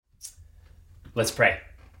Let's pray.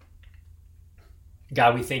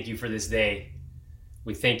 God, we thank you for this day.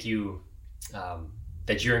 We thank you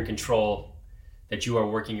that you're in control, that you are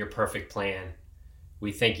working your perfect plan.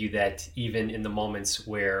 We thank you that even in the moments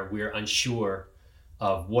where we're unsure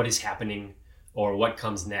of what is happening or what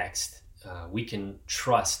comes next, we can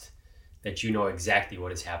trust that you know exactly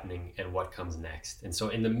what is happening and what comes next. And so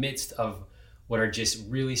in the midst of what are just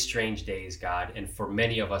really strange days, God, and for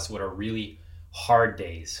many of us, what are really hard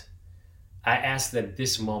days, I ask that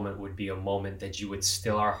this moment would be a moment that you would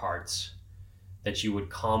still our hearts, that you would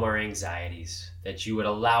calm our anxieties, that you would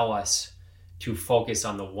allow us to focus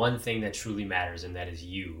on the one thing that truly matters, and that is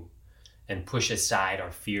you, and push aside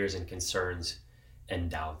our fears and concerns and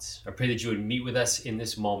doubts. I pray that you would meet with us in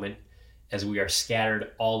this moment as we are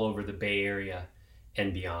scattered all over the Bay Area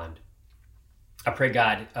and beyond. I pray,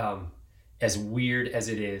 God, as weird as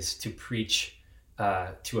it is to preach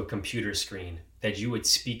to a computer screen, that you would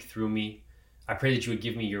speak through me. I pray that you would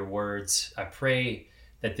give me your words. I pray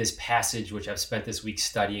that this passage, which I've spent this week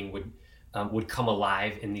studying, would come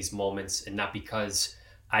alive in these moments, and not because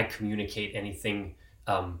I communicate anything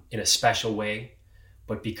in a special way,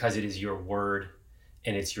 but because it is your word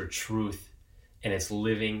and it's your truth and it's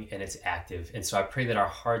living and it's active. And so I pray that our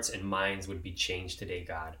hearts and minds would be changed today,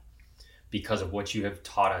 God, because of what you have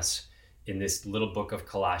taught us in this little book of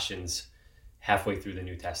Colossians, halfway through the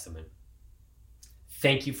New Testament.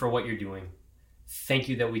 Thank you for what you're doing. Thank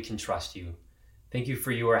you that we can trust you. Thank you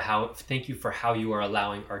for how you are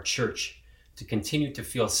allowing our church to continue to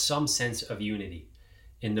feel some sense of unity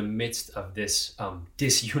in the midst of this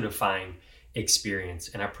disunifying experience.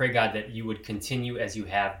 And I pray, God, that you would continue as you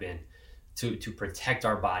have been to protect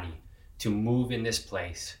our body, to move in this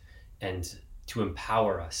place, and to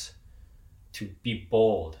empower us to be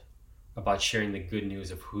bold about sharing the good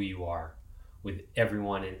news of who you are with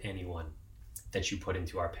everyone and anyone that you put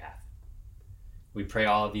into our path. We pray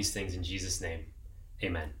all of these things in Jesus' name.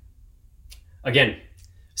 Amen. Again,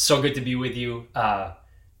 so good to be with you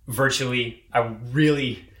virtually. I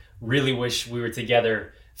really, really wish we were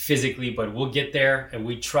together physically, but we'll get there, and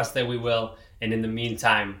we trust that we will. And in the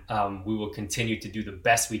meantime, we will continue to do the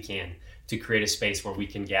best we can to create a space where we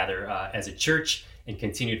can gather as a church and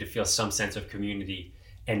continue to feel some sense of community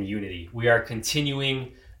and unity. We are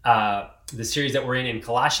continuing the series that we're in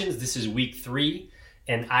Colossians. This is week 3,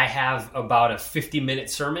 and I have about a 50-minute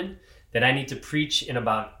sermon that I need to preach in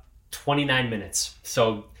about 29 minutes.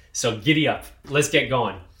 So giddy up. Let's get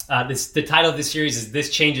going. The title of this series is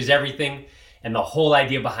This Changes Everything, and the whole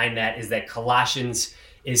idea behind that is that Colossians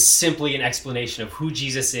is simply an explanation of who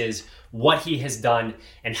Jesus is, what he has done,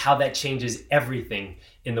 and how that changes everything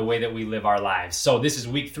in the way that we live our lives. So this is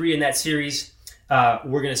week 3 in that series.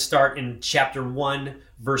 We're going to start in chapter 1,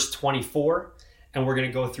 verse 24, and we're going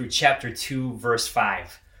to go through chapter 2, verse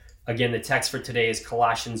 5. Again, the text for today is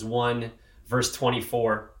Colossians 1, verse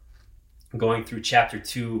 24, going through chapter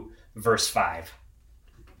 2, verse 5.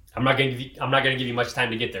 I'm not going to give you much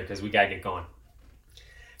time to get there because we got to get going.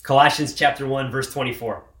 Colossians chapter 1, verse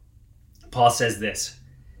 24. Paul says this: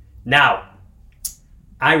 "Now,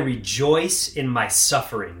 I rejoice in my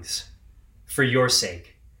sufferings for your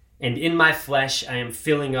sake, and in my flesh I am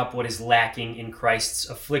filling up what is lacking in Christ's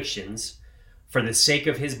afflictions for the sake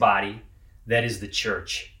of his body, that is the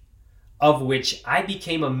church, of which I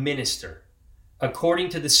became a minister, according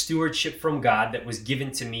to the stewardship from God that was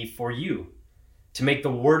given to me for you, to make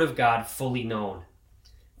the word of God fully known,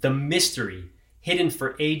 the mystery hidden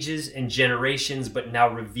for ages and generations, but now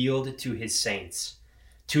revealed to his saints.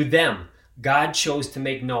 To them God chose to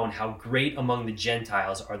make known how great among the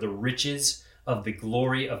Gentiles are the riches of the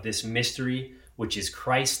glory of this mystery, which is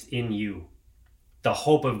Christ in you, the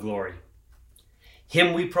hope of glory.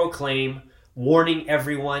 Him we proclaim, warning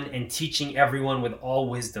everyone and teaching everyone with all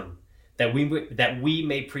wisdom, that we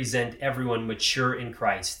may present everyone mature in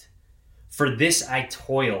Christ. For this I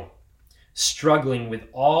toil, struggling with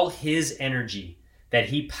all his energy that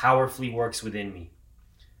he powerfully works within me.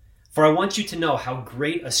 For I want you to know how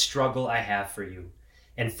great a struggle I have for you,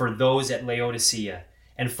 and for those at Laodicea,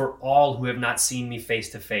 and for all who have not seen me face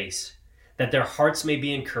to face, that their hearts may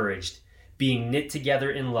be encouraged, being knit together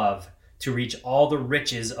in love, to reach all the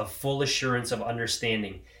riches of full assurance of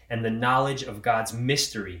understanding and the knowledge of God's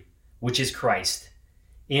mystery, which is Christ,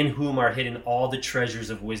 in whom are hidden all the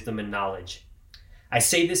treasures of wisdom and knowledge. I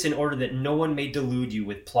say this in order that no one may delude you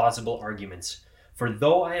with plausible arguments. For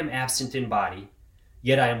though I am absent in body,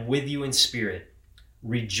 yet I am with you in spirit,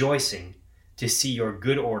 rejoicing to see your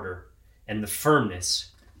good order and the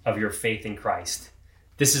firmness of your faith in Christ."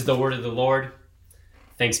 This is the word of the Lord.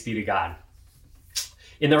 Thanks be to God.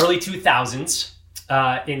 In the early 2000s,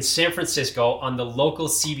 in San Francisco, on the local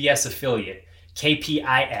CBS affiliate,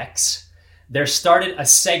 KPIX, there started a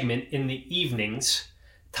segment in the evenings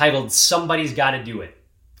titled Somebody's Gotta Do It.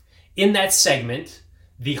 In that segment,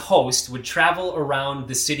 the host would travel around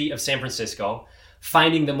the city of San Francisco,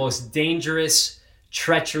 finding the most dangerous,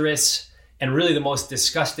 treacherous, and really the most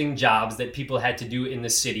disgusting jobs that people had to do in the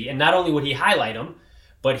city. And not only would he highlight them,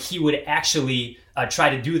 but he would actually try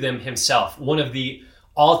to do them himself. One of the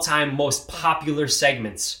all-time most popular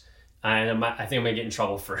segments. And I think I'm gonna get in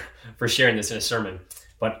trouble for sharing this in a sermon,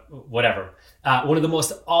 but whatever. One of the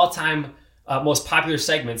most all-time most popular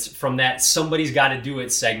segments from that Somebody's Gotta Do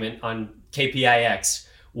It segment on KPIX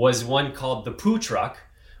was one called The Poo Truck,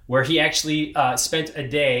 where he actually spent a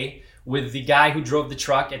day with the guy who drove the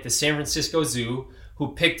truck at the San Francisco Zoo,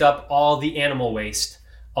 who picked up all the animal waste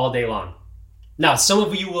all day long. Now, some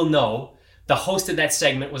of you will know the host of that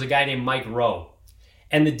segment was a guy named Mike Rowe.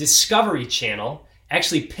 And the Discovery Channel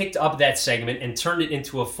actually picked up that segment and turned it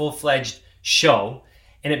into a full-fledged show.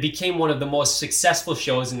 And it became one of the most successful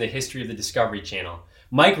shows in the history of the Discovery Channel.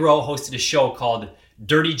 Mike Rowe hosted a show called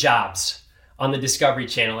Dirty Jobs on the Discovery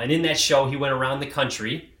Channel. And in that show, he went around the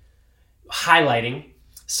country highlighting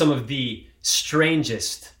some of the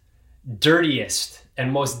strangest, dirtiest,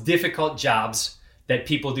 and most difficult jobs that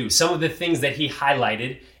people do. Some of the things that he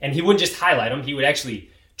highlighted, and he wouldn't just highlight them, he would actually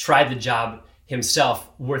try the job himself,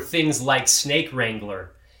 were things like snake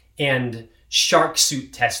wrangler and shark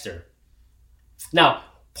suit tester. Now,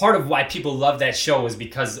 part of why people love that show was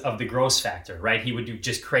because of the gross factor, right? He would do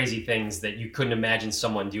just crazy things that you couldn't imagine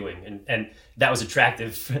someone doing. And that was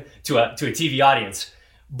attractive to a TV audience.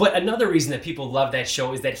 But another reason that people love that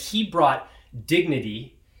show is that he brought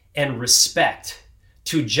dignity and respect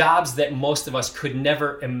to jobs that most of us could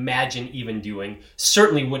never imagine even doing,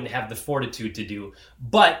 certainly wouldn't have the fortitude to do,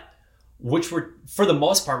 but which were, for the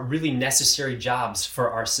most part, really necessary jobs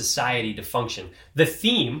for our society to function. The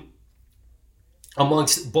theme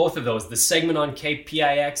amongst both of those, the segment on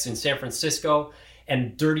KPIX in San Francisco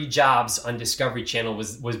and Dirty Jobs on Discovery Channel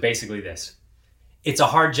was basically this. It's a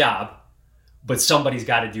hard job, but somebody's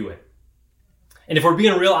got to do it. And if we're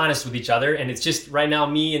being real honest with each other, and it's just right now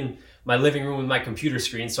me in my living room with my computer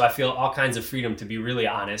screen, so I feel all kinds of freedom to be really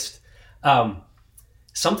honest.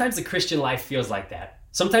 Sometimes the Christian life feels like that.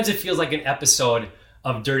 Sometimes it feels like an episode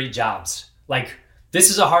of Dirty Jobs. Like, this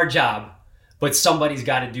is a hard job, but somebody's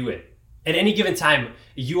got to do it. At any given time,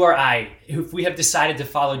 you or I, if we have decided to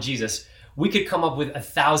follow Jesus, we could come up with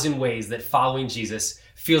 1,000 ways that following Jesus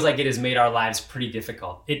feels like it has made our lives pretty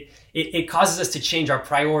difficult. It causes us to change our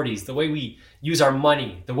priorities, the way we use our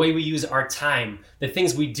money, the way we use our time, the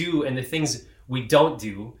things we do and the things we don't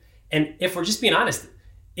do. And if we're just being honest,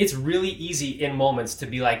 it's really easy in moments to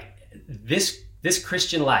be like, this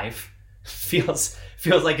Christian life feels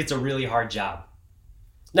like it's a really hard job.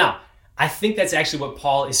 Now, I think that's actually what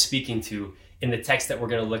Paul is speaking to in the text that we're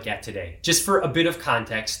going to look at today. Just for a bit of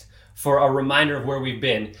context, for a reminder of where we've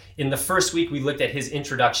been. In the first week, we looked at his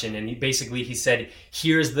introduction, and he said,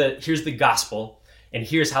 here's the gospel, and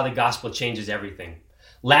here's how the gospel changes everything.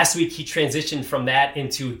 Last week, he transitioned from that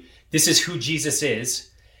into, this is who Jesus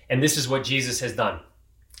is, and this is what Jesus has done.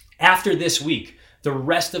 After this week, the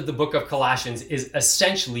rest of the book of Colossians is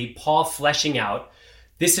essentially Paul fleshing out,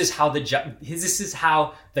 this is how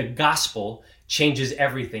the gospel changes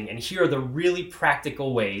everything. And here are the really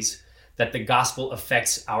practical ways that the gospel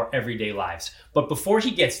affects our everyday lives. But before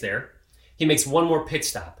he gets there, he makes one more pit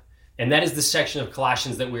stop. And that is the section of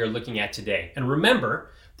Colossians that we are looking at today. And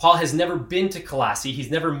remember, Paul has never been to Colossae.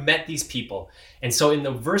 He's never met these people. And so in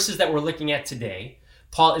the verses that we're looking at today,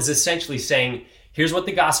 Paul is essentially saying, here's what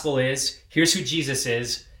the gospel is. Here's who Jesus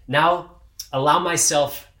is. Now, allow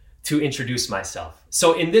myself to introduce myself.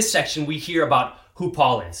 So in this section, we hear about who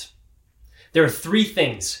Paul is. There are three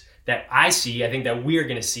things that I think that we're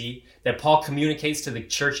going to see that Paul communicates to the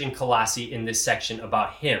church in Colossae in this section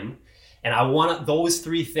about him. And I want those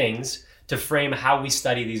three things to frame how we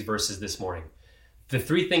study these verses this morning. The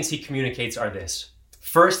three things he communicates are this.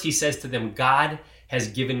 First, he says to them, God has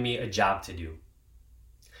given me a job to do.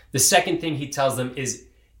 The second thing he tells them is,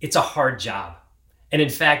 it's a hard job. And in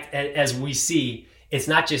fact, as we see, it's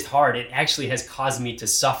not just hard, it actually has caused me to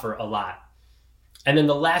suffer a lot. And then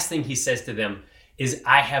the last thing he says to them is,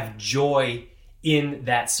 I have joy in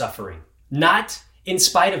that suffering, not in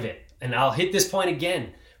spite of it. And I'll hit this point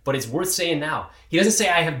again, but it's worth saying now. He doesn't say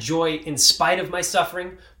I have joy in spite of my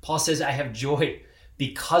suffering. Paul says I have joy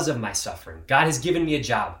because of my suffering. God has given me a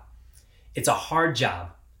job. It's a hard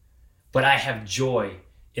job, but I have joy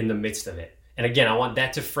in the midst of it. And again, I want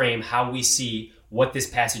that to frame how we see what this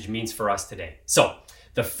passage means for us today. So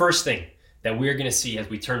the first thing that we're going to see as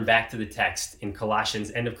we turn back to the text in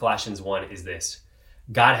Colossians, end of Colossians 1, is this.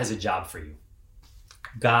 God has a job for you.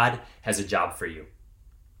 God has a job for you.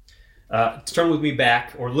 Turn with me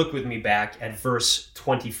back, or look with me back at verse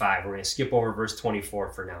 25. We're going to skip over verse 24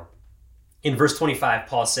 for now. In verse 25,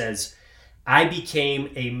 Paul says, I became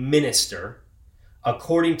a minister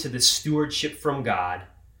according to the stewardship from God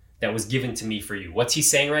that was given to me for you. What's he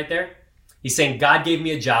saying right there? He's saying God gave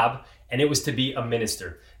me a job, and it was to be a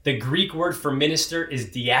minister. The Greek word for minister is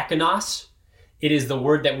diakonos. It is the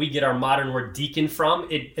word that we get our modern word deacon from.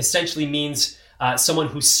 It essentially means someone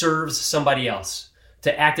who serves somebody else,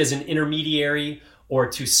 to act as an intermediary or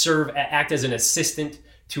to act as an assistant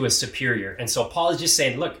to a superior. And so Paul is just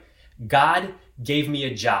saying, look, God gave me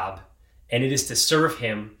a job, and it is to serve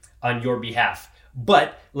him on your behalf.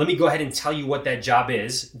 But let me go ahead and tell you what that job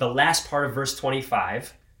is. The last part of verse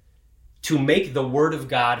 25, to make the word of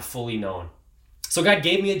God fully known. So God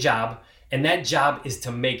gave me a job, and that job is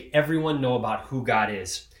to make everyone know about who God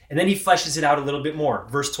is. And then he fleshes it out a little bit more.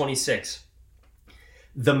 Verse 26,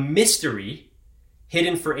 the mystery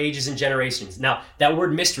hidden for ages and generations. Now, that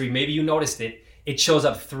word mystery, maybe you noticed it, it shows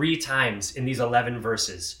up 3 times in these 11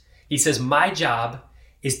 verses. He says, my job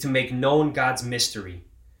is to make known God's mystery,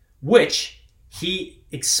 which he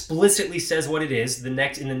explicitly says what it is in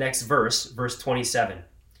the next verse, verse 27.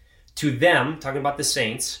 To them, talking about the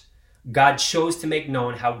saints, God chose to make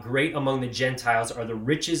known how great among the Gentiles are the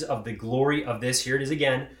riches of the glory of this, here it is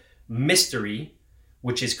again, mystery,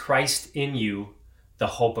 which is Christ in you, the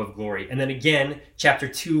hope of glory. And then again, chapter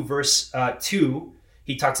 2, verse 2,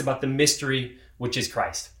 he talks about the mystery, which is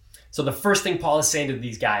Christ. So the first thing Paul is saying to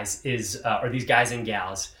these guys is, or these guys and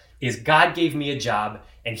gals, is God gave me a job,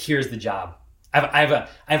 and here's the job. I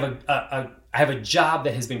have a job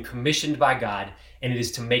that has been commissioned by God, and it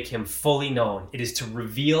is to make him fully known. It is to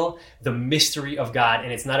reveal the mystery of God,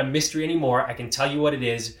 and it's not a mystery anymore. I can tell you what it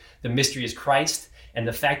is. The mystery is Christ, and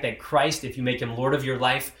the fact that Christ, if you make him Lord of your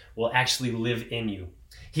life, will actually live in you.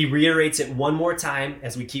 He reiterates it one more time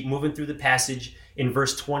as we keep moving through the passage in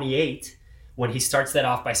verse 28, when he starts that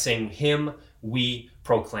off by saying, him we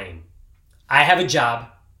proclaim. I have a job.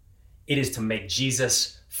 It is to make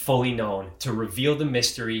Jesus fully known, to reveal the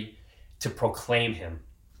mystery, to proclaim him.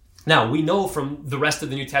 Now, we know from the rest of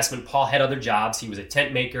the New Testament, Paul had other jobs. He was a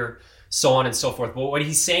tent maker, so on and so forth. But what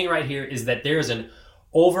he's saying right here is that there is an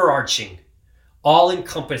overarching,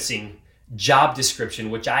 all-encompassing job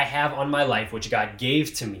description, which I have on my life, which God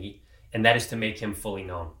gave to me, and that is to make him fully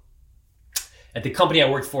known. At the company I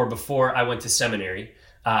worked for before I went to seminary,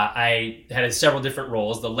 I had several different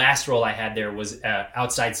roles. The last role I had there was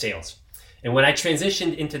outside sales. And when I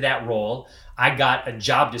transitioned into that role, I got a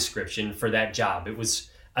job description for that job. It was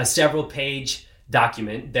a several-page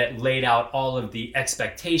document that laid out all of the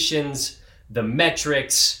expectations, the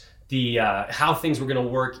metrics, the how things were going to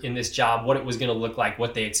work in this job, what it was going to look like,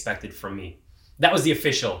 what they expected from me. That was the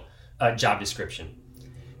official job description.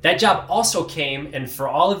 That job also came, and for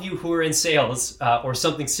all of you who are in sales or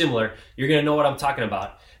something similar, you're going to know what I'm talking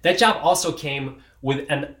about. That job also came with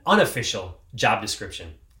an unofficial job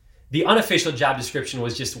description. The unofficial job description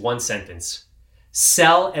was just one sentence: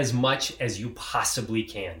 sell as much as you possibly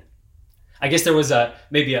can. I guess there was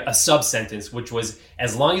maybe a sub-sentence, which was,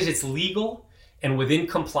 as long as it's legal and within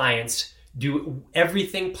compliance, do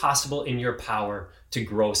everything possible in your power to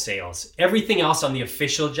grow sales. Everything else on the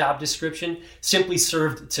official job description simply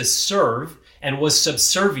served to serve and was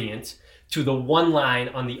subservient to the one line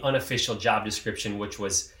on the unofficial job description, which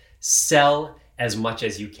was sell as much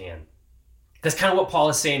as you can. That's kind of what Paul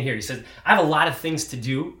is saying here. He says, I have a lot of things to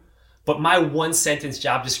do, but my one sentence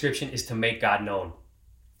job description is to make God known.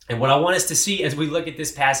 And what I want us to see as we look at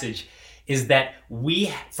this passage is that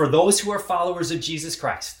for those who are followers of Jesus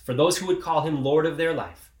Christ, for those who would call him Lord of their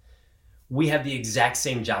life, we have the exact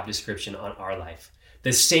same job description on our life.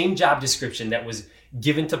 The same job description that was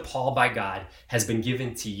given to Paul by God has been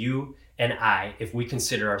given to you and I if we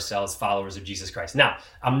consider ourselves followers of Jesus Christ. Now,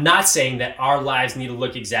 I'm not saying that our lives need to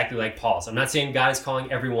look exactly like Paul's. I'm not saying God is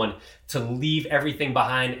calling everyone to leave everything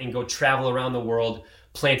behind and go travel around the world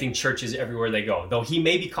planting churches everywhere they go, though he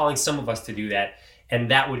may be calling some of us to do that,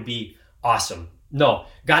 and that would be awesome. No,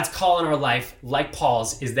 God's call in our life, like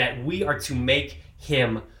Paul's, is that we are to make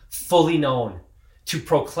him fully known, to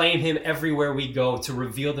proclaim him everywhere we go, to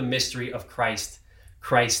reveal the mystery of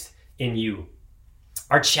Christ in you.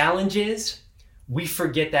 Our challenge is we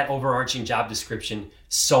forget that overarching job description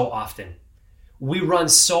so often. We run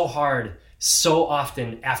so hard, so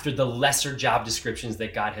often after the lesser job descriptions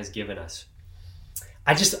that God has given us.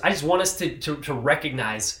 I just want us to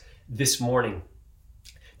recognize this morning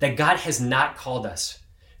that God has not called us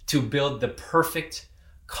to build the perfect,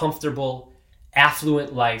 comfortable,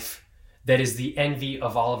 affluent life that is the envy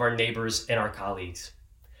of all of our neighbors and our colleagues.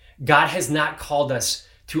 God has not called us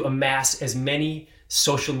to amass as many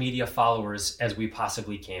social media followers as we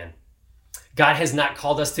possibly can. God has not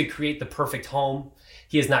called us to create the perfect home.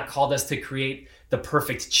 He has not called us to create the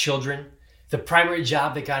perfect children. The primary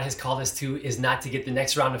job that God has called us to is not to get the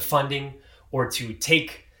next round of funding or to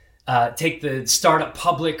take the startup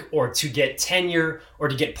public or to get tenure or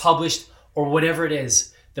to get published or whatever it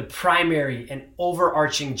is. The primary and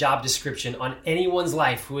overarching job description on anyone's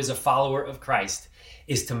life who is a follower of Christ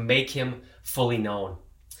is to make him fully known.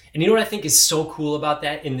 And you know what I think is so cool about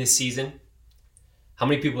that in this season? How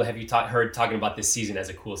many people have you heard talking about this season as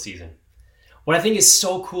a cool season? What I think is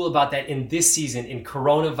so cool about that in this season, in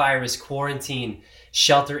coronavirus quarantine,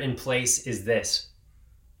 shelter in place, is this.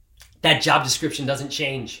 That job description doesn't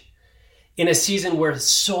change. In a season where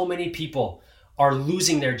so many people are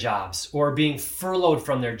losing their jobs or being furloughed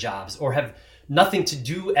from their jobs or have nothing to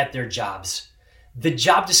do at their jobs, the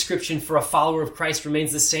job description for a follower of Christ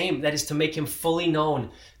remains the same. That is to make him fully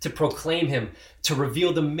known, to proclaim him, to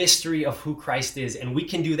reveal the mystery of who Christ is. And we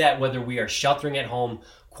can do that whether we are sheltering at home,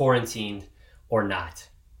 quarantined, or not.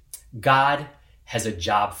 God has a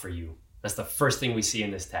job for you. That's the first thing we see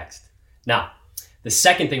in this text. Now, the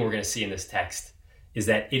second thing we're going to see in this text is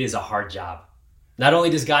that it is a hard job. Not only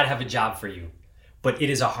does God have a job for you, but it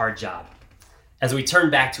is a hard job. As we turn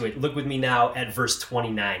back to it, look with me now at verse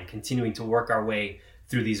 29, continuing to work our way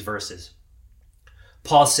through these verses.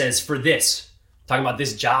 Paul says, for this, talking about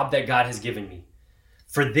this job that God has given me,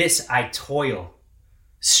 for this I toil,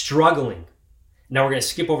 struggling. Now we're going to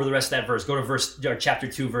skip over the rest of that verse. Go to chapter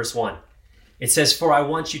 2, verse 1. It says, for I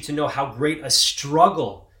want you to know how great a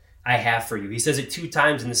struggle I have for you. He says it 2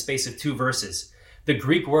 times in the space of 2 verses. The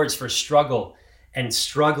Greek words for struggle and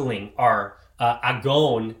struggling are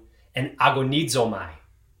agon and agonizomai.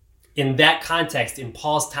 In that context, in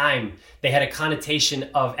Paul's time, they had a connotation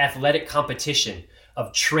of athletic competition,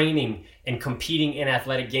 of training and competing in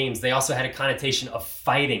athletic games. They also had a connotation of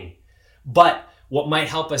fighting. But what might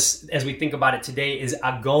help us as we think about it today is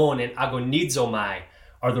agon and agonizomai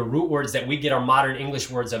are the root words that we get our modern English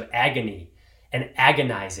words of agony and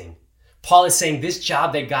agonizing. Paul is saying this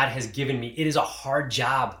job that God has given me, it is a hard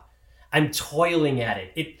job. I'm toiling at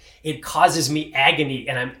it. It causes me agony,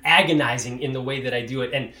 and I'm agonizing in the way that I do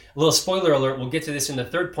it. And a little spoiler alert, we'll get to this in the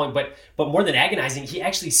third point, but more than agonizing, he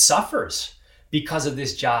actually suffers because of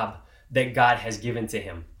this job that God has given to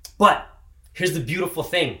him. But here's the beautiful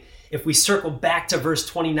thing. If we circle back to verse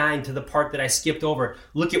 29, to the part that I skipped over,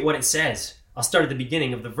 look at what it says. I'll start at the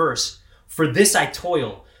beginning of the verse. For this I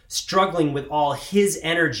toil, struggling with all his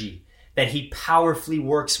energy that he powerfully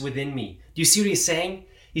works within me. Do you see what he's saying?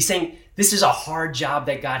 He's saying, this is a hard job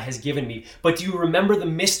that God has given me. But do you remember the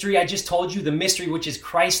mystery I just told you? The mystery which is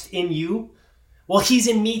Christ in you? Well, he's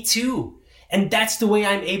in me too. And that's the way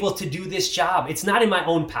I'm able to do this job. It's not in my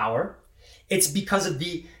own power. It's because of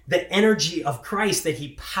the energy of Christ that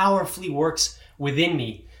he powerfully works within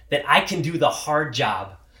me that I can do the hard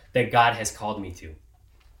job that God has called me to.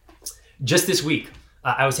 Just this week,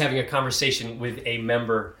 I was having a conversation with a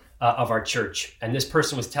member of our church. And this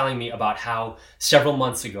person was telling me about how several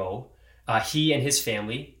months ago, he and his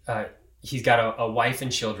family, he's got a wife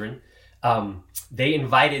and children, they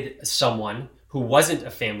invited someone who wasn't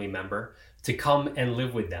a family member to come and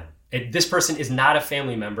live with them. This person is not a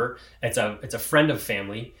family member. It's a friend of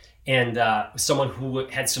family and someone who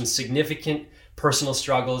had some significant personal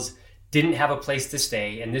struggles, didn't have a place to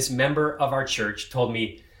stay. And this member of our church told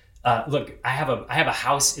me, look, I have a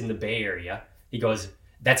house in the Bay Area. He goes,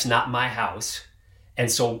 that's not my house. And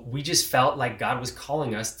so we just felt like God was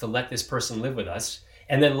calling us to let this person live with us.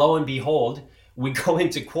 And then lo and behold, we go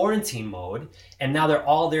into quarantine mode and now they're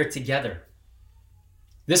all there together.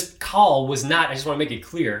 This call was not, I just want to make it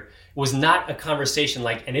clear, was not a conversation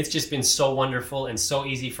like, and it's just been so wonderful and so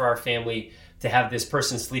easy for our family to have this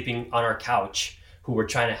person sleeping on our couch who we're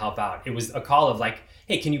trying to help out. It was a call of like,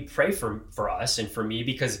 hey, can you pray for us and for me?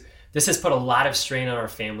 Because this has put a lot of strain on our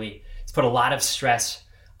family. It's put a lot of stress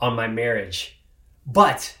on my marriage.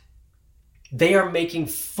 But they are making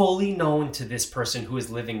fully known to this person who is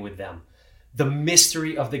living with them the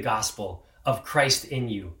mystery of the gospel of Christ in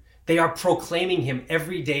you. They are proclaiming him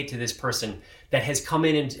every day to this person that has come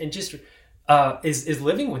in and just is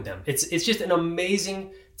living with them. It's just an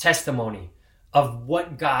amazing testimony of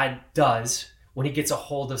what God does when he gets a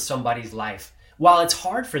hold of somebody's life. While it's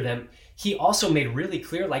hard for them, he also made really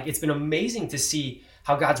clear, like, it's been amazing to see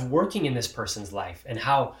how God's working in this person's life and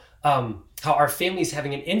how our family is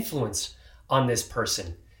having an influence on this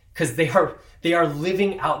person because they are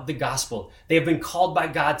living out the gospel. They have been called by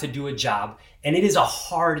God to do a job, and it is a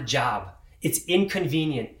hard job. It's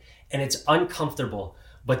inconvenient and it's uncomfortable,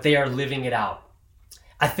 but they are living it out.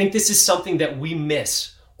 I think this is something that we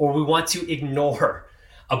miss or we want to ignore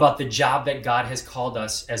about the job that God has called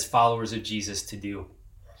us as followers of Jesus to do.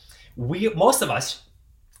 Most of us,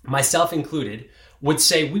 myself included, would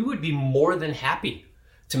say we would be more than happy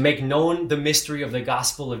to make known the mystery of the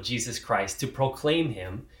gospel of Jesus Christ, to proclaim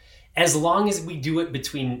him, as long as we do it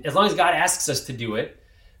as long as God asks us to do it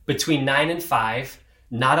between 9 and 5,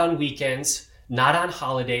 not on weekends, not on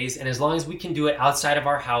holidays, and as long as we can do it outside of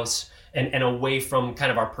our house and away from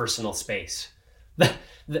kind of our personal space.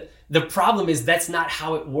 The problem is that's not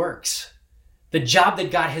how it works. The job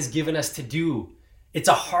that God has given us to do, it's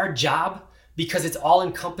a hard job because it's all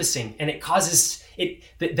encompassing, and it causes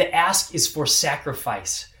the ask is for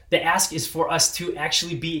sacrifice. The ask is for us to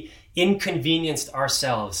actually be inconvenienced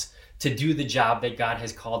ourselves to do the job that God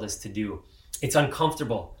has called us to do. It's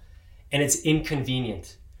uncomfortable and it's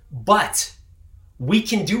inconvenient, but we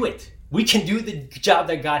can do it. We can do the job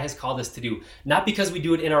that God has called us to do, not because we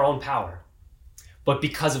do it in our own power, but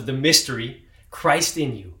because of the mystery, Christ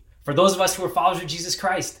in you. For those of us who are followers of Jesus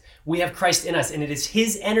Christ, we have Christ in us, and it is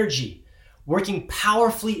his energy working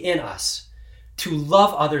powerfully in us to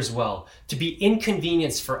love others well, to be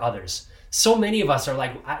inconvenienced for others. So many of us are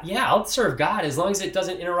like, yeah, I'll serve God as long as it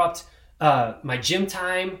doesn't interrupt my gym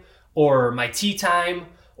time or my tea time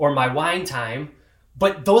or my wine time.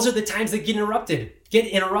 But those are the times that get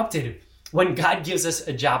interrupted when God gives us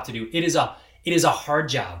a job to do. It is a hard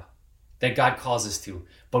job that God calls us to,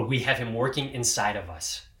 but we have him working inside of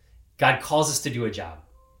us. God calls us to do a job.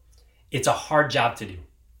 It's a hard job to do.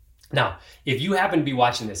 Now, if you happen to be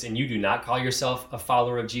watching this and you do not call yourself a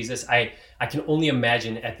follower of Jesus, I can only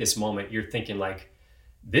imagine at this moment you're thinking like,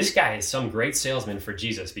 this guy is some great salesman for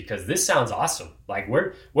Jesus because this sounds awesome. Like,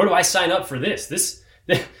 where do I sign up for this?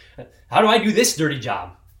 How do I do this dirty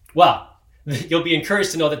job? Well, you'll be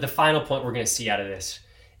encouraged to know that the final point we're going to see out of this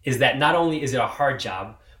is that not only is it a hard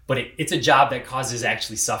job, but it's a job that causes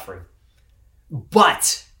actually suffering.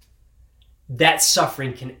 But that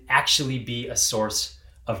suffering can actually be a source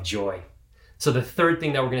of joy. So the third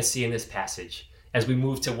thing that we're going to see in this passage, as we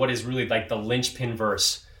move to what is really like the linchpin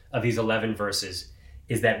verse of these 11 verses,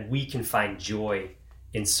 is that we can find joy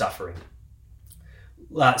in suffering.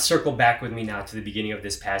 Circle back with me now to the beginning of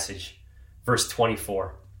this passage, verse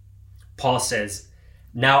 24. Paul says,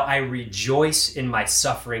 "Now I rejoice in my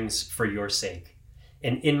sufferings for your sake,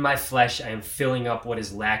 and in my flesh I am filling up what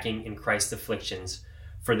is lacking in Christ's afflictions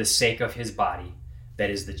for the sake of his body,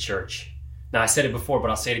 that is the church." Now, I said it before, but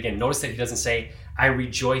I'll say it again. Notice that he doesn't say, "I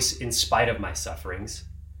rejoice in spite of my sufferings."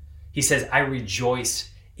 He says, "I rejoice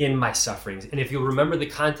in my sufferings." And if you'll remember the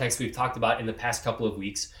context we've talked about in the past couple of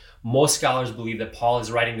weeks, most scholars believe that Paul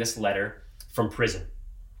is writing this letter from prison.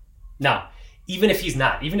 Now, even if he's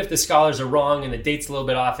not, even if the scholars are wrong and the date's a little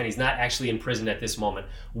bit off and he's not actually in prison at this moment,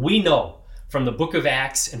 we know from the book of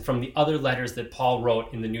Acts and from the other letters that Paul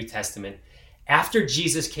wrote in the New Testament, after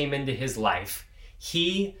Jesus came into his life,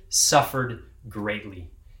 he suffered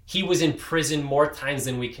greatly. He was in prison more times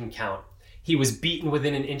than we can count. He was beaten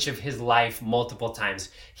within an inch of his life multiple times.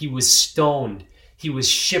 He was stoned. He was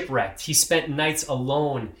shipwrecked. He spent nights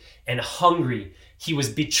alone and hungry. He was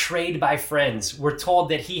betrayed by friends. We're told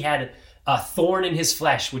that he had a thorn in his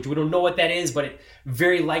flesh, which we don't know what that is, but it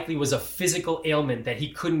very likely was a physical ailment that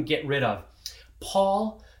he couldn't get rid of.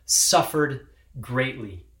 Paul suffered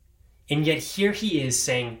greatly. And yet here he is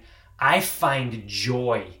saying, "I find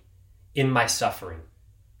joy in my suffering."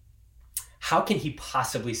 How can he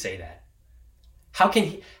possibly say that? How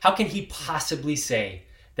can he possibly say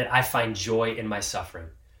that I find joy in my suffering?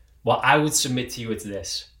 Well, I would submit to you it's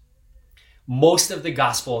this. Most of the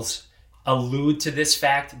Gospels allude to this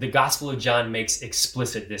fact. The Gospel of John makes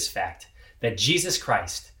explicit this fact, that Jesus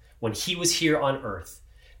Christ, when he was here on earth,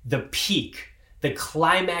 the peak, the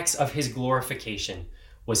climax of his glorification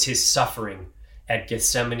was his suffering at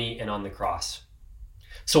Gethsemane and on the cross.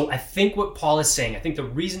 So I think what Paul is saying, I think the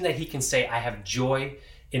reason that he can say, "I have joy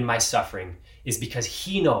in my suffering," is because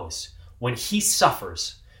he knows when he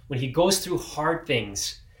suffers, when he goes through hard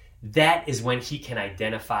things, that is when he can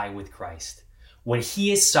identify with Christ. When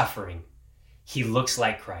he is suffering, he looks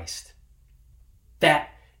like Christ. That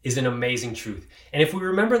is an amazing truth. And if we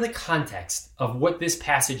remember the context of what this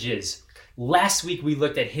passage is, last week we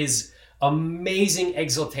looked at his amazing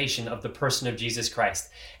exaltation of the person of Jesus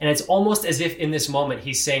Christ. And it's almost as if in this moment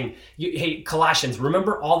he's saying, hey, Colossians,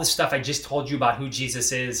 remember all the stuff I just told you about who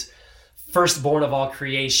Jesus is? Firstborn of all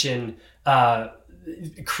creation,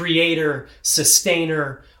 creator,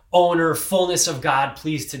 sustainer, owner, fullness of God,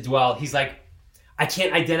 pleased to dwell. He's like, I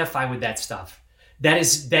can't identify with that stuff. That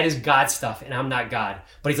is God's stuff, and I'm not God.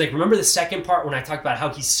 But he's like, remember the second part when I talked about how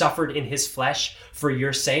he suffered in his flesh for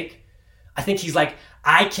your sake? I think he's like,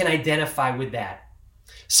 I can identify with that.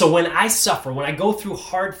 So when I suffer, when I go through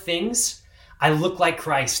hard things, I look like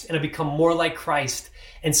Christ and I become more like Christ.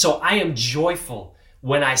 And so I am joyful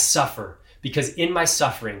when I suffer, because in my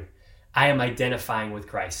suffering, I am identifying with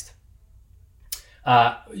Christ.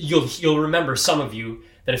 You'll remember, some of you,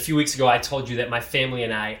 that a few weeks ago I told you that my family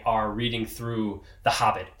and I are reading through The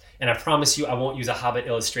Hobbit. And I promise you I won't use a Hobbit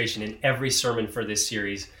illustration in every sermon for this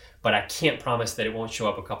series, but I can't promise that it won't show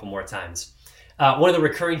up a couple more times. One of the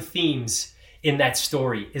recurring themes in that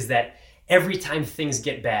story is that every time things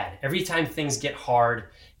get bad, every time things get hard,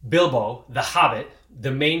 Bilbo, the Hobbit,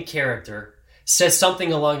 the main character, says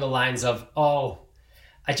something along the lines of, "Oh,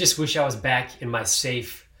 I just wish I was back in my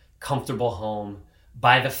safe, comfortable home,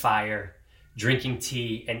 by the fire, drinking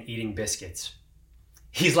tea and eating biscuits."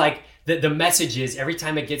 He's like, the message is, every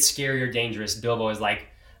time it gets scary or dangerous, Bilbo is like,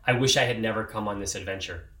 "I wish I had never come on this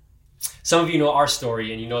adventure." Some of you know our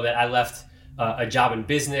story, and you know that I left a job in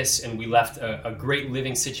business, and we left a great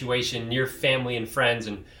living situation near family and friends,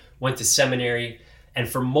 and went to seminary. And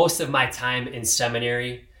for most of my time in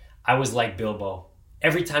seminary, I was like Bilbo.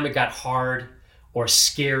 Every time it got hard or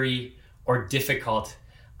scary or difficult,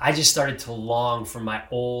 I just started to long for my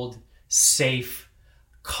old, safe,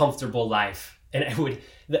 comfortable life. And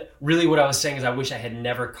really what I was saying is, I wish I had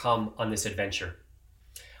never come on this adventure.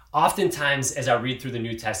 Oftentimes, as I read through the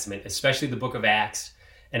New Testament, especially the book of Acts,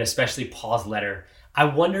 and especially Paul's letter, I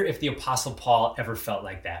wonder if the Apostle Paul ever felt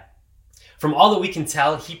like that. From all that we can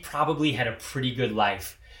tell, he probably had a pretty good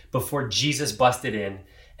life before Jesus busted in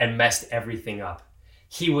and messed everything up.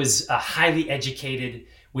 He was highly educated.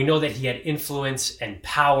 We know that he had influence and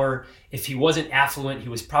power. If he wasn't affluent, he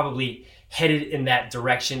was probably headed in that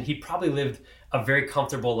direction. He probably lived a very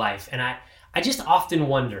comfortable life. And I just often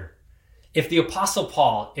wonder if the Apostle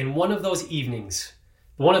Paul, in one of those evenings,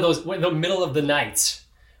 in the middle of the nights,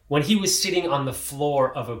 when he was sitting on the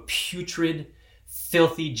floor of a putrid,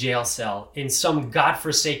 filthy jail cell in some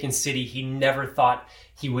godforsaken city he never thought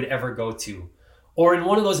he would ever go to, or in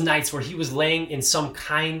one of those nights where he was laying in some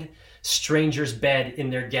kind stranger's bed in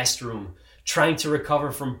their guest room, trying to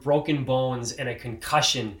recover from broken bones and a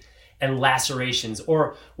concussion and lacerations,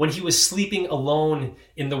 or when he was sleeping alone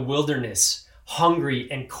in the wilderness,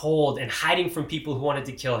 hungry and cold and hiding from people who wanted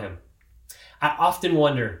to kill him. I often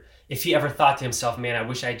wonder if he ever thought to himself, "Man, I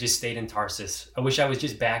wish I had just stayed in Tarsus. I wish I was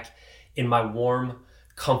just back in my warm,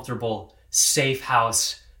 comfortable, safe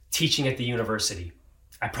house teaching at the university.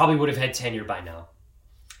 I probably would have had tenure by now."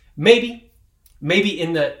 Maybe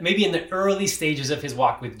in the early stages of his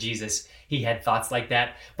walk with Jesus, he had thoughts like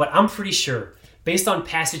that. But I'm pretty sure, based on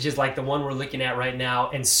passages like the one we're looking at right now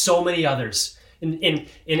and so many others, in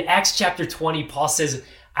Acts chapter 20, Paul says,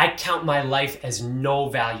 "I count my life as no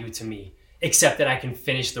value to me, except that I can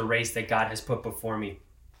finish the race that God has put before me."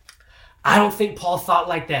 I don't think Paul thought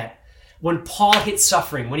like that. When Paul hit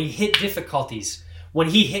suffering, when he hit difficulties, when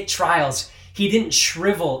he hit trials, he didn't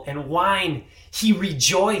shrivel and whine. He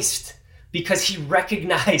rejoiced, because he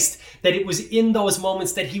recognized that it was in those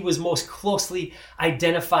moments that he was most closely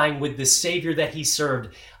identifying with the Savior that he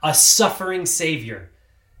served, a suffering Savior.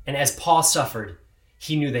 And as Paul suffered,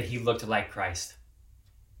 he knew that he looked like Christ.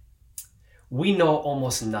 We know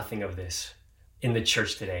almost nothing of this in the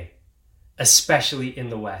church today, especially in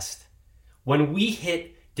the West. When we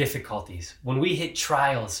hit difficulties, when we hit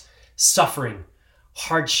trials, suffering,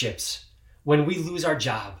 hardships, when we lose our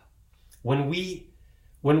job, when we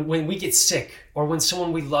get sick, or when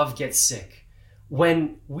someone we love gets sick,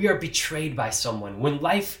 when we are betrayed by someone, when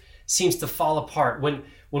life seems to fall apart, when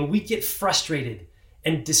we get frustrated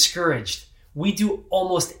and discouraged, we do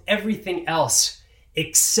almost everything else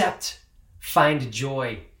except find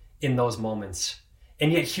joy in those moments.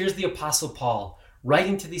 And yet here's the Apostle Paul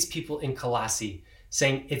writing to these people in Colossae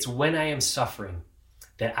saying, "It's when I am suffering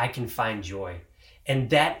that I can find joy." And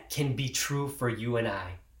that can be true for you and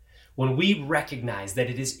I. When we recognize that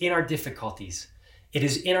it is in our difficulties, it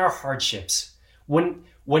is in our hardships, when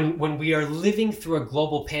we are living through a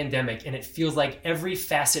global pandemic and it feels like every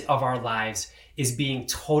facet of our lives is being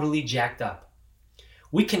totally jacked up,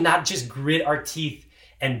 we cannot just grit our teeth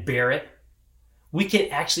and bear it. We can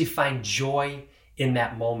actually find joy in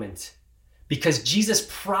that moment, because Jesus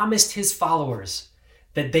promised his followers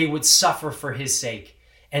that they would suffer for his sake.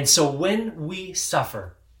 And so when we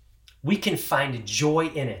suffer, we can find joy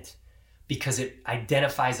in it because it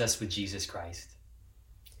identifies us with Jesus Christ.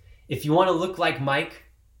 If you want to look like Mike,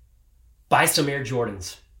 buy some Air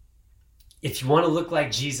Jordans. If you want to look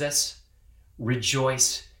like Jesus,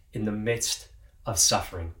 rejoice in the midst of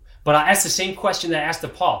suffering. But I asked the same question that I asked to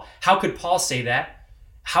Paul. How could Paul say that?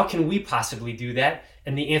 How can we possibly do that?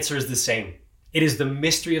 And the answer is the same. It is the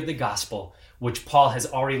mystery of the gospel. which Paul has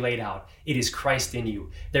already laid out. It is Christ in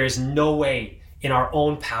you. There is no way in our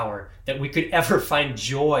own power that we could ever find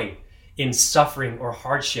joy in suffering or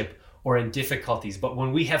hardship or in difficulties. But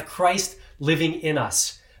when we have Christ living in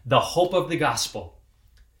us, the hope of the gospel,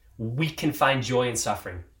 we can find joy in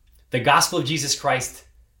suffering. The gospel of Jesus Christ,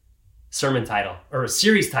 sermon title or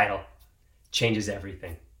series title, changes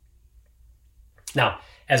everything. Now,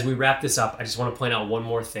 as we wrap this up, I just want to point out one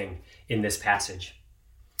more thing in this passage.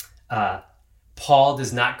 Paul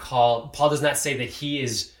does not say that he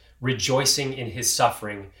is rejoicing in his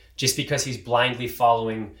suffering just because he's blindly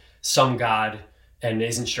following some God and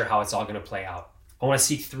isn't sure how it's all going to play out. I want to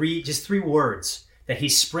see three words that he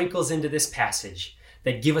sprinkles into this passage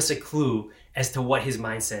that give us a clue as to what his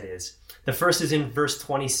mindset is. The first is in verse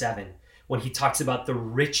 27, when he talks about the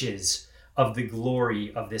riches of the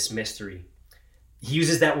glory of this mystery. He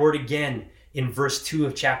uses that word again in verse 2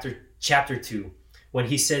 of chapter 2, when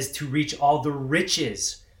he says to reach all the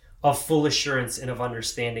riches of full assurance and of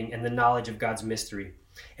understanding and the knowledge of God's mystery.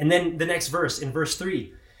 And then the next verse, in verse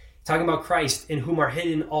 3, talking about Christ, in whom are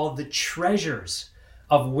hidden all the treasures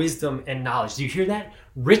of wisdom and knowledge. Do you hear that?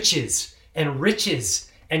 Riches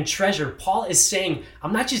and treasure. Paul is saying,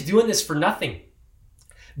 I'm not just doing this for nothing.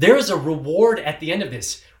 There is a reward at the end of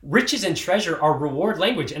this. Riches and treasure are reward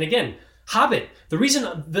language. And again, Hobbit, the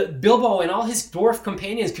reason that Bilbo and all his dwarf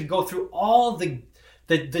companions could go through all the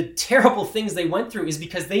terrible things they went through is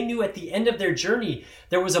because they knew at the end of their journey,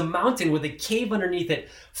 there was a mountain with a cave underneath it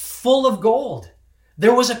full of gold.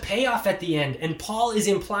 There was a payoff at the end. And Paul is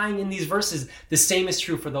implying in these verses, the same is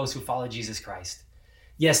true for those who follow Jesus Christ.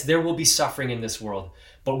 Yes, there will be suffering in this world,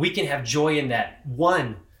 but we can have joy in that.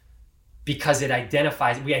 One, because we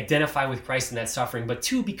identify with Christ in that suffering, but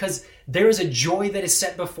two, because there is a joy that is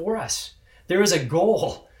set before us. There is a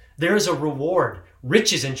goal. There is a reward,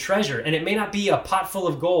 riches and treasure. And it may not be a pot full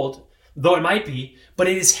of gold, though it might be, but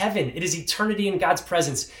it is heaven. It is eternity in God's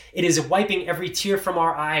presence. It is wiping every tear from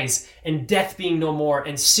our eyes, and death being no more,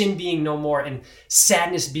 and sin being no more, and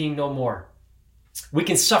sadness being no more. We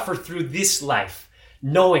can suffer through this life,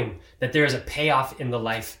 knowing that there is a payoff in the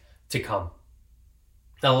life to come.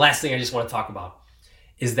 Now, the last thing I just want to talk about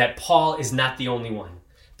is that Paul is not the only one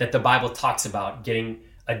that the Bible talks about getting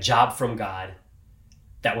a job from God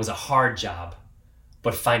that was a hard job,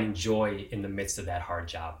 but finding joy in the midst of that hard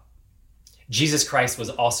job. Jesus Christ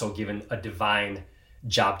was also given a divine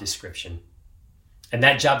job description. And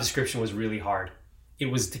that job description was really hard. It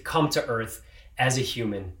was to come to earth as a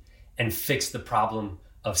human and fix the problem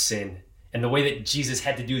of sin. And the way that Jesus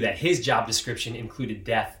had to do that, his job description included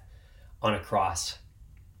death on a cross.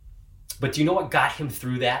 But do you know what got him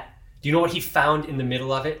through that? Do you know what he found in the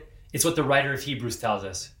middle of it? It's what the writer of Hebrews tells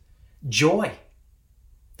us. Joy.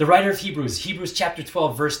 The writer of Hebrews chapter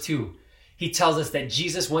 12, verse 2, he tells us that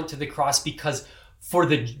Jesus went to the cross because of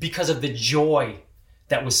the joy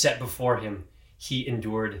that was set before him. He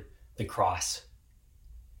endured the cross.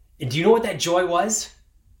 And do you know what that joy was?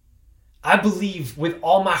 I believe with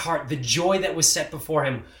all my heart, the joy that was set before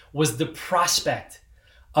him was the prospect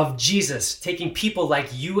of Jesus taking people like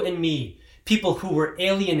you and me, people who were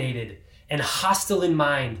alienated and hostile in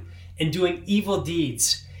mind and doing evil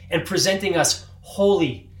deeds, and presenting us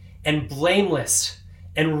holy and blameless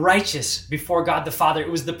and righteous before God the Father. It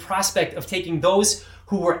was the prospect of taking those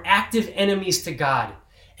who were active enemies to God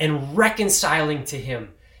and reconciling to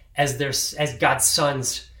him as God's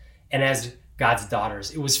sons and as God's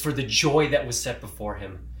daughters. It was for the joy that was set before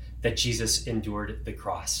him that Jesus endured the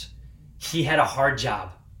cross. He had a hard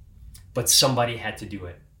job, but somebody had to do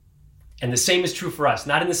it. And the same is true for us,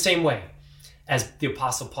 not in the same way as the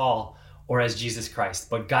Apostle Paul or as Jesus Christ,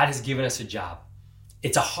 but God has given us a job.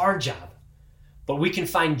 It's a hard job, but we can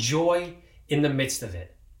find joy in the midst of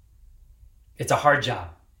it. It's a hard job,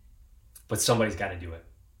 but somebody's got to do it.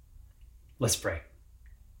 Let's pray.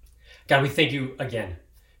 God, we thank you again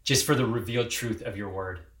just for the revealed truth of your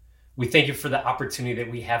word. We thank you for the opportunity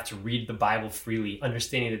that we have to read the Bible freely,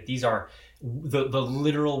 understanding that these are the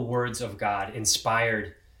literal words of God,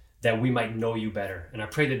 inspired that we might know you better. And I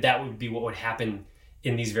pray that would be what would happen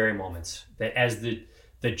in these very moments, that as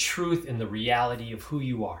the truth and the reality of who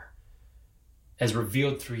you are, as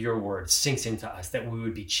revealed through your word, sinks into us, that we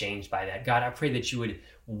would be changed by that. God, I pray that you would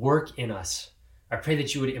work in us. I pray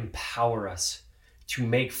that you would empower us to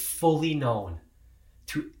make fully known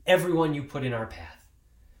to everyone you put in our path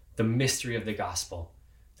the mystery of the gospel,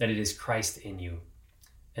 that it is Christ in you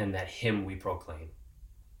and that him we proclaim.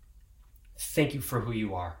 Thank you for who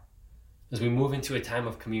you are. As we move into a time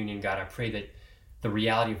of communion, God, I pray that the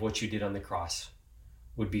reality of what you did on the cross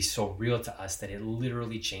would be so real to us that it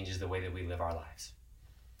literally changes the way that we live our lives.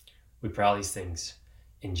 We pray all these things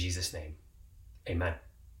in Jesus' name. Amen.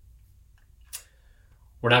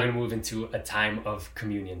 We're now going to move into a time of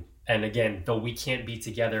communion. And again, though we can't be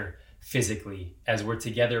together physically, as we're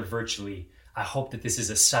together virtually, I hope that this is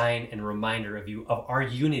a sign and reminder of our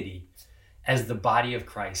unity as the body of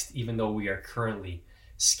Christ, even though we are currently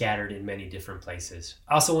scattered in many different places.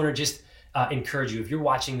 I also want to just encourage you, if you're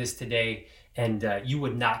watching this today and you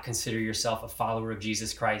would not consider yourself a follower of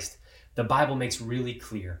Jesus Christ, the Bible makes really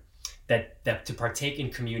clear that to partake in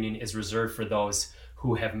communion is reserved for those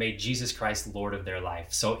who have made Jesus Christ Lord of their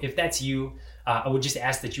life. So if that's you, I would just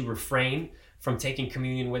ask that you refrain from taking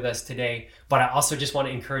communion with us today. But I also just want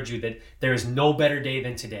to encourage you that there is no better day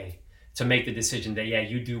than today to make the decision that,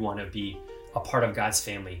 you do want to be a part of God's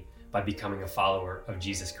family by becoming a follower of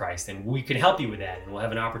Jesus Christ. And we can help you with that, and we'll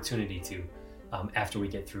have an opportunity to after we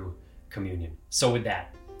get through communion. So with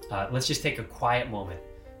that, let's just take a quiet moment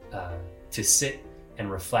to sit and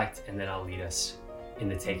reflect, and then I'll lead us in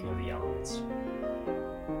the taking of the elements.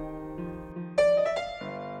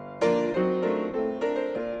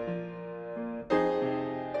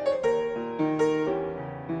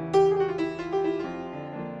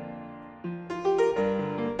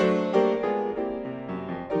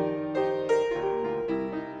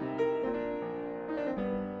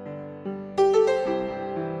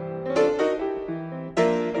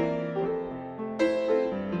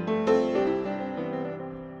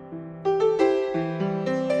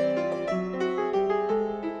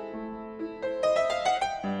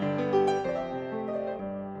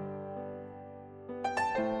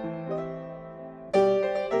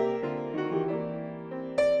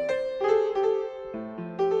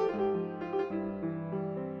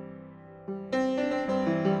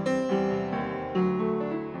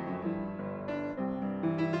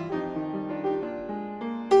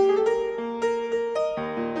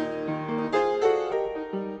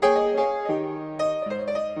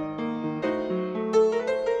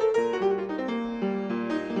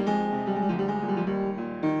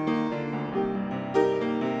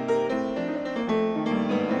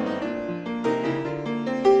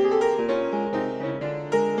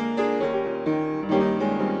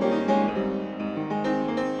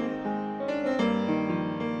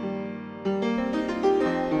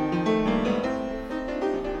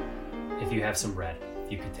 If you have some bread,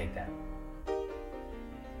 if you could take that.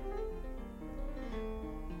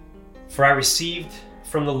 For I received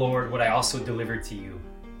from the Lord what I also delivered to you,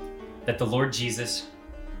 that the Lord Jesus,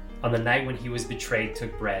 on the night when he was betrayed,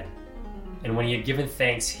 took bread, and when he had given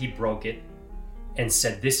thanks, he broke it and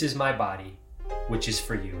said, "This is my body, which is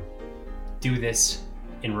for you. Do this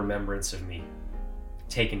in remembrance of me."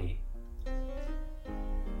 Take and eat.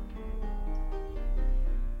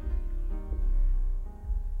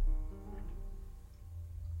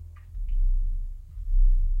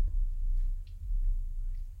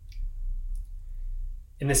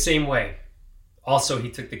 In the same way, also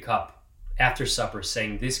he took the cup after supper,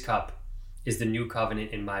 saying, "This cup is the new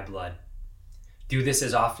covenant in my blood. Do this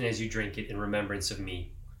as often as you drink it in remembrance of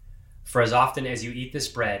me. For as often as you eat this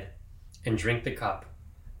bread and drink the cup,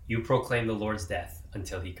 you proclaim the Lord's death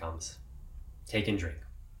until he comes." Take and drink.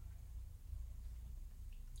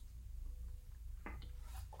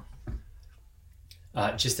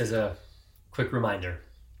 Just as a quick reminder,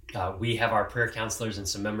 we have our prayer counselors and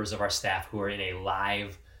some members of our staff who are in a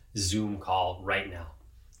live Zoom call right now.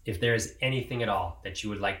 If there is anything at all that you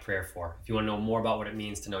would like prayer for, if you want to know more about what it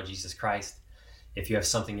means to know Jesus Christ, if you have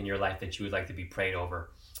something in your life that you would like to be prayed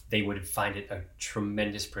over, they would find it a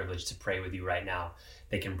tremendous privilege to pray with you right now.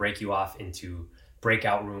 They can break you off into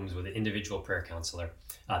breakout rooms with an individual prayer counselor.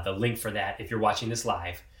 The link for that, if you're watching this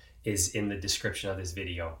live, is in the description of this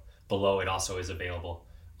video. Below, it also is available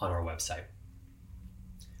on our website.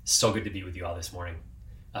 So good to be with you all this morning.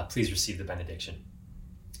 Please receive the benediction.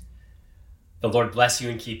 The Lord bless you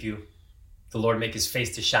and keep you. The Lord make his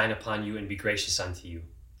face to shine upon you and be gracious unto you.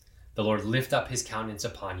 The Lord lift up his countenance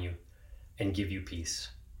upon you and give you peace.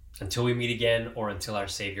 Until we meet again, or until our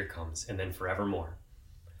Savior comes, and then forevermore.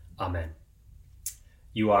 Amen.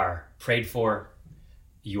 You are prayed for,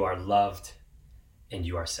 you are loved, and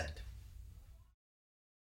you are sent.